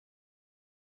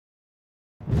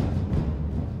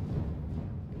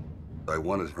I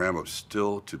wanted Rambo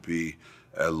still to be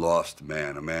a lost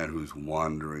man, a man who's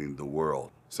wandering the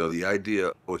world. So the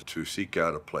idea was to seek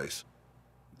out a place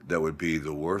that would be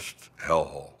the worst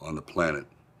hellhole on the planet,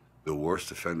 the worst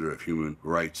offender of human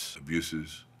rights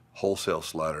abuses, wholesale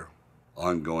slaughter,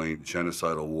 ongoing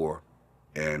genocidal war,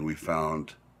 and we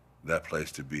found that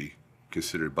place to be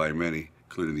considered by many,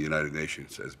 including the United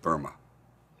Nations, as Burma.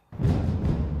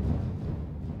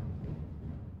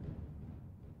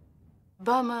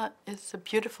 Burma is a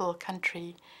beautiful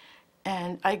country,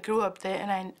 and I grew up there,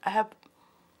 and I have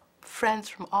friends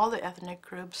from all the ethnic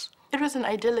groups. It was an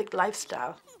idyllic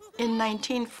lifestyle. In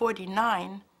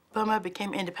 1949, Burma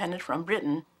became independent from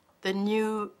Britain. The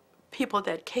new people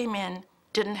that came in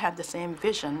didn't have the same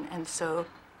vision, and so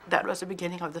that was the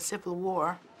beginning of the Civil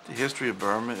War. The history of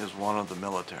Burma is one of the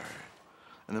military.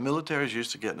 And the military is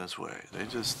used to get in its way. They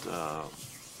just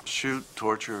shoot,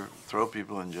 torture, throw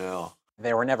people in jail.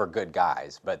 They were never good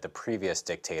guys, but the previous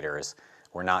dictators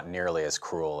were not nearly as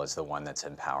cruel as the one that's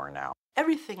in power now.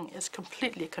 Everything is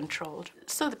completely controlled,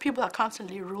 so the people are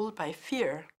constantly ruled by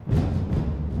fear.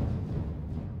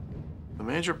 The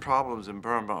major problems in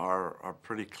Burma are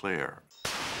pretty clear.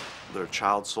 There are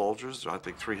child soldiers, I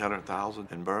think 300,000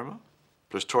 in Burma.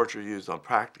 There's torture used on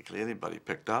practically anybody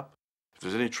picked up. If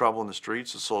there's any trouble in the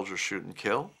streets, the soldiers shoot and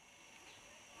kill.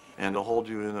 And they'll hold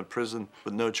you in a prison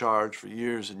with no charge for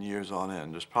years and years on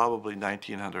end. There's probably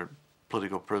 1,900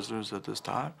 political prisoners at this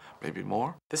time, maybe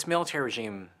more. This military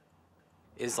regime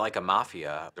is like a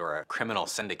mafia or a criminal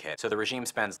syndicate. So the regime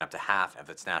spends up to half of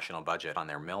its national budget on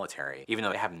their military, even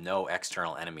though they have no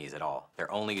external enemies at all.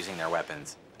 They're only using their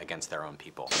weapons against their own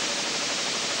people.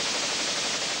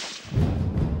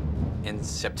 In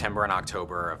September and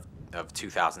October of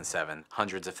 2007,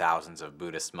 hundreds of thousands of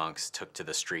Buddhist monks took to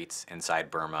the streets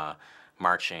inside Burma,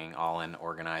 marching all in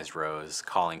organized rows,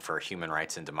 calling for human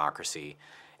rights and democracy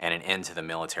and an end to the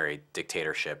military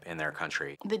dictatorship in their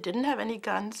country. They didn't have any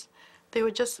guns. They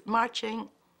were just marching,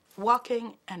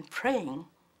 walking, and praying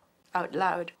out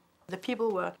loud. The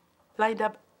people were lined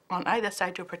up on either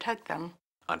side to protect them.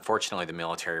 Unfortunately, the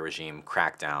military regime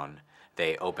cracked down.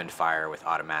 They opened fire with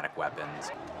automatic weapons,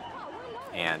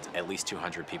 and at least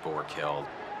 200 people were killed.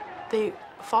 They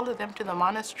followed them to the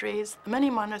monasteries. Many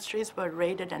monasteries were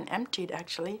raided and emptied,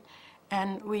 actually,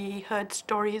 and we heard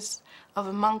stories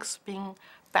of monks being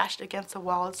bashed against the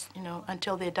walls,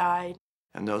 until they died.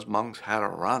 And those monks had to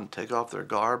run, take off their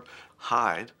garb,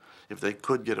 hide, if they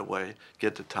could get away,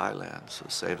 get to Thailand to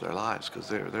save their lives, because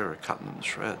they were cutting them to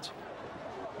shreds.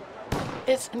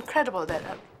 It's incredible that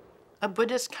a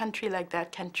Buddhist country like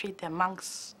that can treat their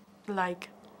monks like,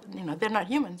 they're not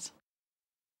humans.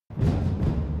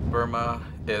 Burma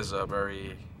is a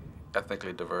very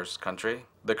ethnically diverse country.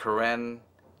 The Karen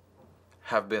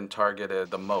have been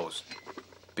targeted the most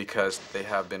because they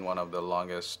have been one of the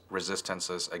longest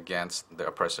resistances against the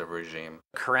oppressive regime.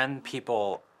 Karen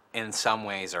people, in some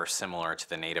ways, are similar to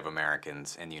the Native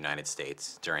Americans in the United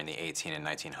States during the 1800s and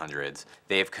 1900s.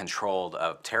 They've controlled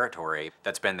a territory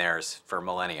that's been theirs for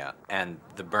millennia, and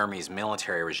the Burmese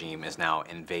military regime is now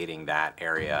invading that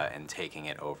area and taking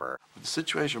it over. The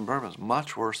situation in Burma is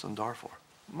much worse than Darfur,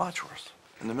 much worse.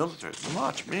 And the military is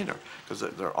much meaner, because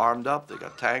they're armed up, they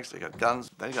got tanks, they got guns,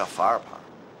 they got firepower.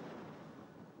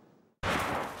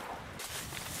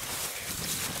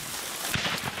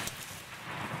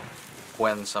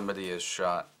 When somebody is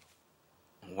shot,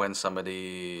 when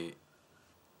somebody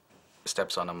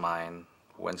steps on a mine,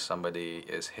 when somebody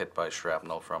is hit by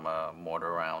shrapnel from a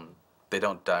mortar round, they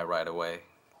don't die right away.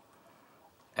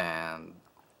 And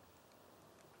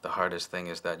the hardest thing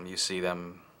is that you see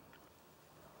them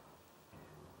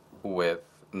with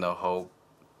no hope,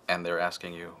 and they're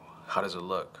asking you, how does it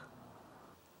look?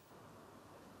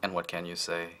 And what can you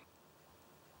say?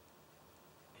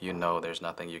 You know there's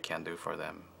nothing you can do for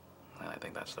them. And I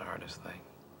think that's the hardest thing.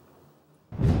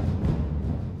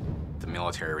 The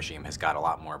military regime has got a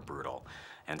lot more brutal.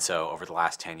 And so over the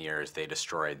last 10 years, they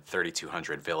destroyed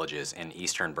 3,200 villages in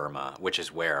eastern Burma, which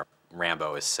is where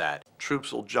Rambo is set.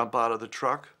 Troops will jump out of the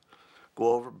truck,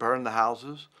 go over, burn the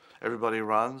houses. Everybody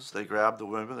runs. They grab the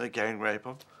women, they gang rape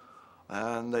them,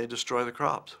 and they destroy the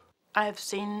crops. I have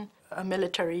seen a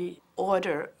military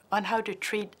order on how to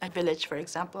treat a village, for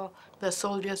example. The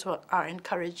soldiers are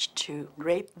encouraged to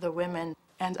rape the women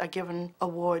and are given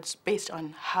awards based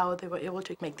on how they were able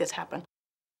to make this happen.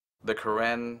 The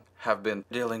Karen have been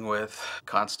dealing with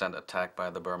constant attack by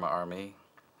the Burma army,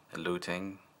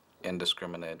 looting,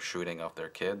 indiscriminate shooting of their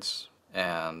kids,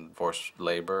 and forced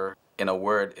labor. In a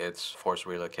word, it's forced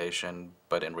relocation,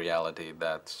 but in reality,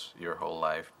 that's your whole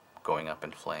life going up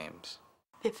in flames.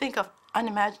 They think of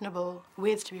unimaginable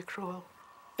ways to be cruel.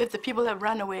 If the people have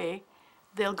run away,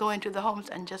 they'll go into the homes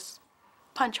and just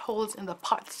punch holes in the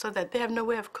pots so that they have no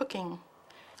way of cooking.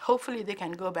 Hopefully they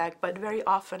can go back, but very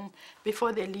often,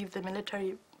 before they leave the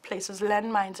military places,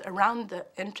 landmines around the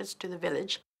entrance to the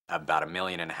village. About 1.5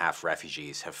 million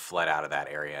refugees have fled out of that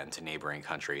area into neighboring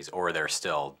countries, or they're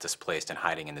still displaced and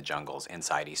hiding in the jungles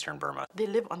inside eastern Burma. They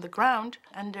live on the ground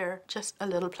under just a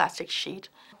little plastic sheet.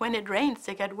 When it rains,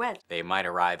 they get wet. They might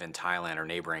arrive in Thailand or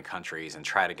neighboring countries and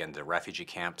try to get into refugee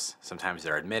camps. Sometimes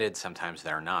they're admitted, sometimes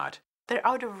they're not. They're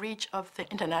out of reach of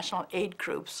the international aid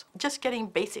groups. Just getting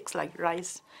basics like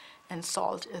rice and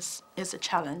salt is a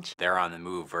challenge. They're on the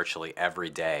move virtually every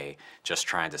day, just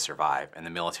trying to survive, and the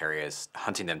military is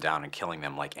hunting them down and killing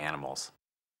them like animals.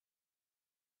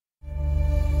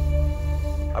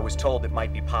 I was told it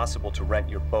might be possible to rent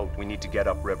your boat. We need to get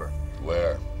upriver.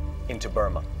 Where? Into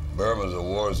Burma. Burma's a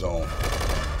war zone.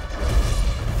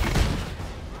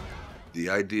 The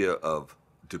idea of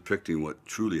depicting what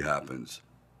truly happens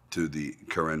to the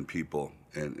Karen people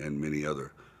and many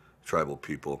other tribal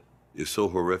people is so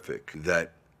horrific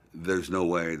that there's no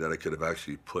way that I could have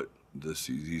actually put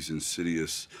these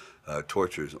insidious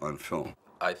tortures on film.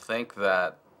 I think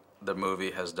that the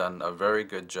movie has done a very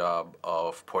good job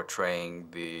of portraying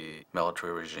the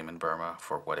military regime in Burma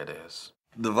for what it is.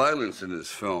 The violence in this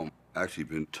film actually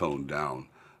been toned down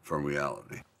from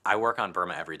reality. I work on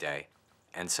Burma every day,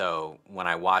 and so when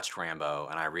I watched Rambo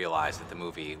and I realized that the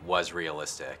movie was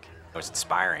realistic, it was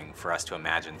inspiring for us to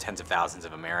imagine tens of thousands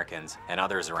of Americans and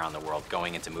others around the world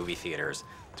going into movie theaters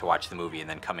to watch the movie and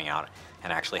then coming out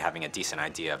and actually having a decent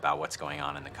idea about what's going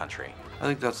on in the country. I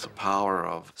think that's the power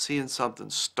of seeing something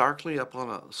starkly up on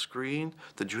a screen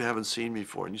that you haven't seen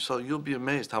before. And you'll be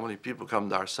amazed how many people come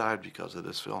to our side because of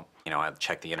this film. You know, I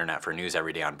check the internet for news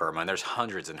every day on Burma, and there's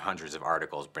hundreds and hundreds of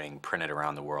articles being printed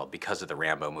around the world because of the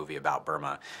Rambo movie about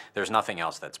Burma. There's nothing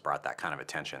else that's brought that kind of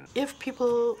attention. If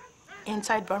people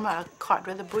inside Burma are caught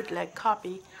with a bootleg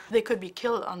copy, they could be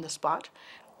killed on the spot,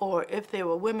 or if they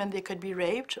were women, they could be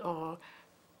raped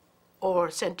or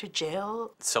sent to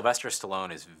jail. Sylvester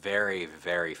Stallone is very,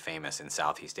 very famous in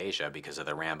Southeast Asia because of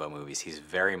the Rambo movies. He's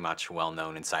very much well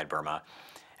known inside Burma.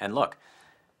 And look,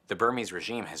 the Burmese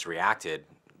regime has reacted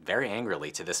very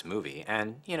angrily to this movie,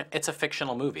 and you know, it's a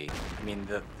fictional movie. I mean,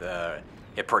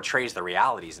 it portrays the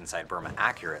realities inside Burma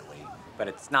accurately, but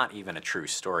it's not even a true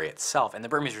story itself. And the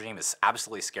Burmese regime is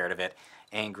absolutely scared of it,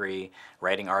 angry,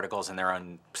 writing articles in their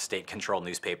own state-controlled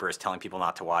newspapers telling people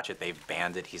not to watch it. They've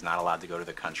banned it. He's not allowed to go to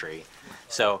the country.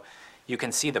 So you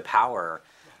can see the power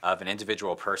of an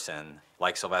individual person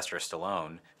like Sylvester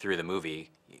Stallone through the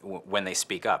movie when they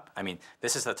speak up. I mean,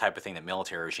 this is the type of thing that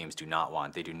military regimes do not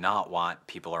want. They do not want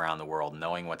people around the world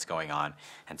knowing what's going on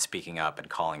and speaking up and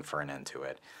calling for an end to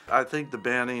it. I think the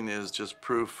banning is just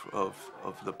proof of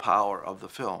the power of the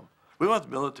film. We want the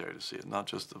military to see it, not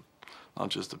just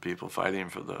the people fighting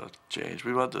for the change.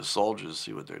 We want the soldiers to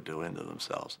see what they're doing to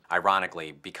themselves.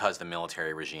 Ironically, because the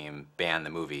military regime banned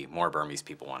the movie, more Burmese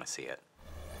people want to see it.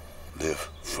 Live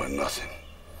for nothing,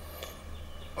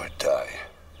 or die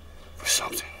for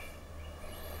something.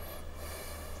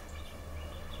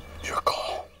 Your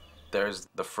call. There's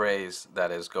the phrase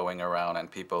that is going around and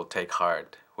people take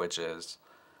heart, which is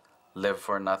live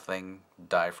for nothing,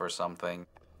 die for something.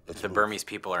 The Burmese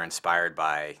people are inspired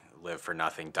by live for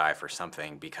nothing, die for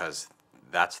something because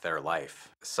that's their life.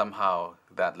 Somehow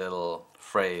that little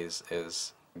phrase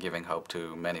is giving hope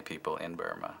to many people in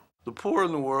Burma. The poor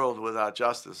in the world without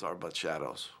justice are but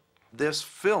shadows. This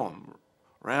film,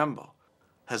 Rambo,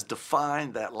 has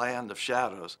defined that land of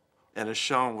shadows and has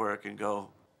shown where it can go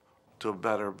to a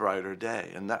better, brighter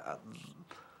day. And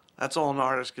that's all an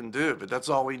artist can do, but that's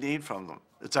all we need from them.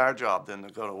 It's our job then to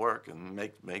go to work and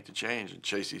make the change and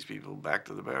chase these people back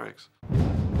to the barracks.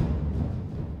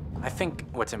 I think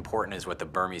what's important is what the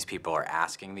Burmese people are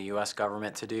asking the U.S.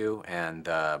 government to do, and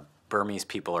the Burmese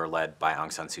people are led by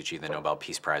Aung San Suu Kyi, the Nobel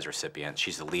Peace Prize recipient.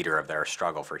 She's the leader of their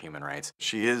struggle for human rights.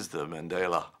 She is the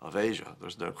Mandela of Asia.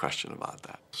 There's no question about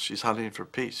that. She's hunting for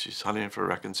peace. She's hunting for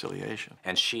reconciliation.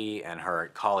 And she and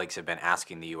her colleagues have been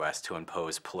asking the U.S. to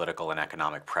impose political and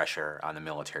economic pressure on the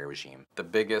military regime. The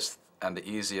biggest and the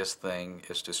easiest thing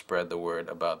is to spread the word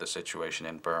about the situation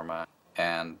in Burma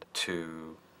and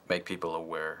to make people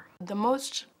aware. The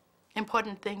most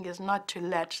important thing is not to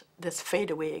let this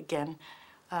fade away again.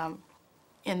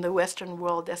 In the Western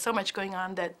world, there's so much going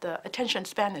on that the attention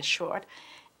span is short,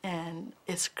 and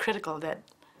it's critical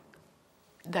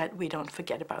that we don't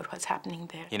forget about what's happening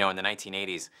there. You know, in the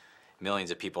 1980s,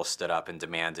 millions of people stood up and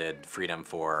demanded freedom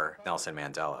for Nelson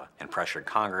Mandela and pressured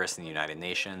Congress and the United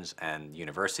Nations and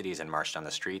universities and marched on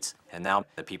the streets. And now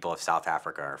the people of South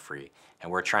Africa are free. And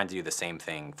we're trying to do the same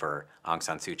thing for Aung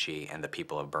San Suu Kyi and the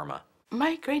people of Burma.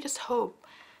 My greatest hope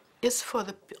is for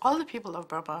all the people of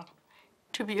Burma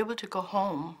to be able to go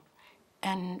home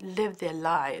and live their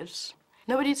lives.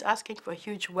 Nobody's asking for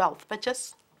huge wealth, but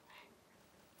just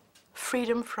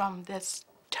freedom from this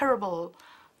terrible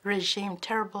regime,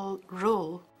 terrible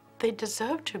rule. They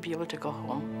deserve to be able to go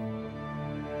home.